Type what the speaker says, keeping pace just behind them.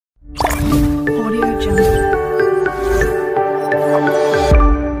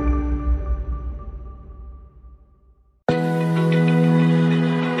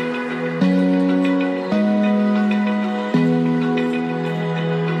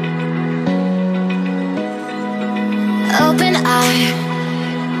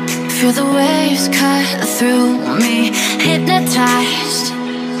high, feel the waves cut through me, hypnotized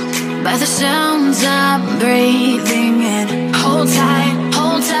by the sounds I'm breathing in. Hold tight,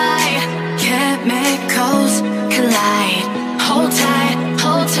 chemicals collide. Hold tight,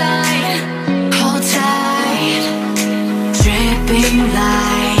 hold tight, hold tight. Dripping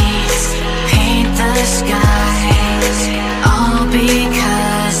lights paint the skies, all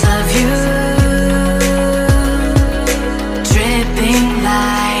because of you. Dripping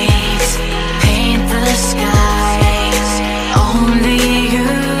lights paint the skies, only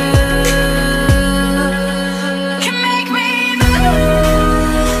you can make me move.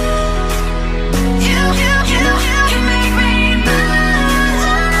 You can make me move.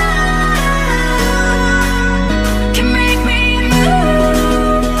 Can make me move.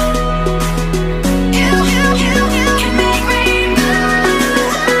 You can make me move.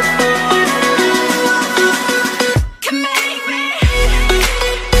 Can make me.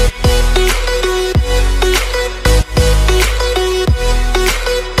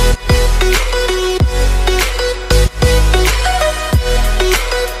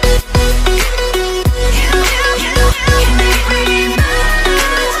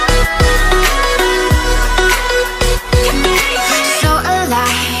 So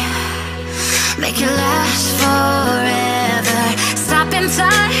alive, make it last forever. Stop in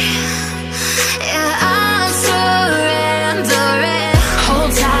time, yeah, I'll surrender it.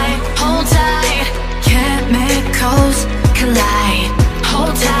 Hold tight, chemicals collide.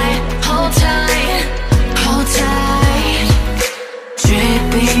 Hold tight, hold tight, hold tight.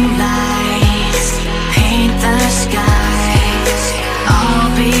 Dripping lights paint the skies, all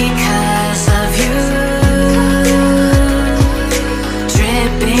because of you.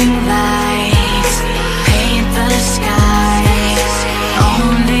 Dripping lights paint the skies,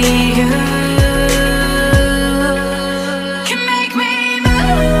 only you can make me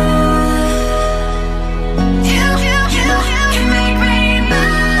move. You can make me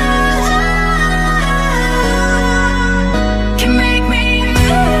move. Can make me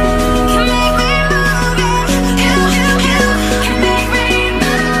move. Can make me move. You can make me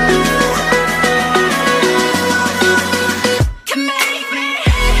move. Can make me.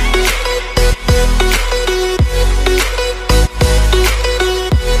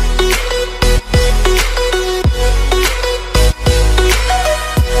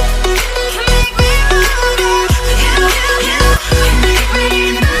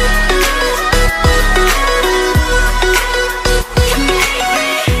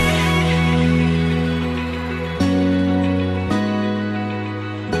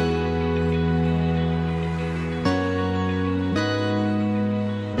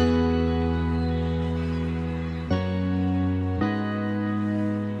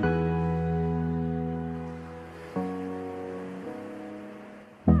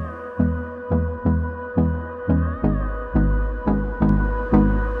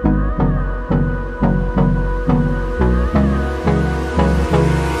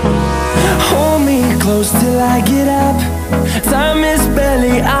 Hold me close till I get up. Time is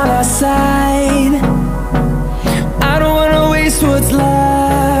barely on our side. I don't wanna waste what's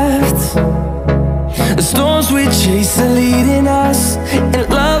left. The storms we chase are leading us, and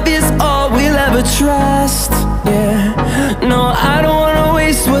love is all we'll ever trust. Yeah, no, I don't wanna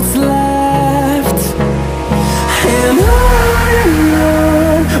waste what's left. And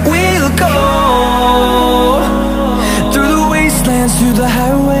on we'll go, through the wastelands, through the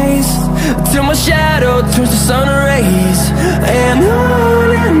highways, till my shadow turns to sun rays. And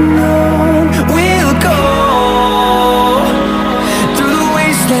on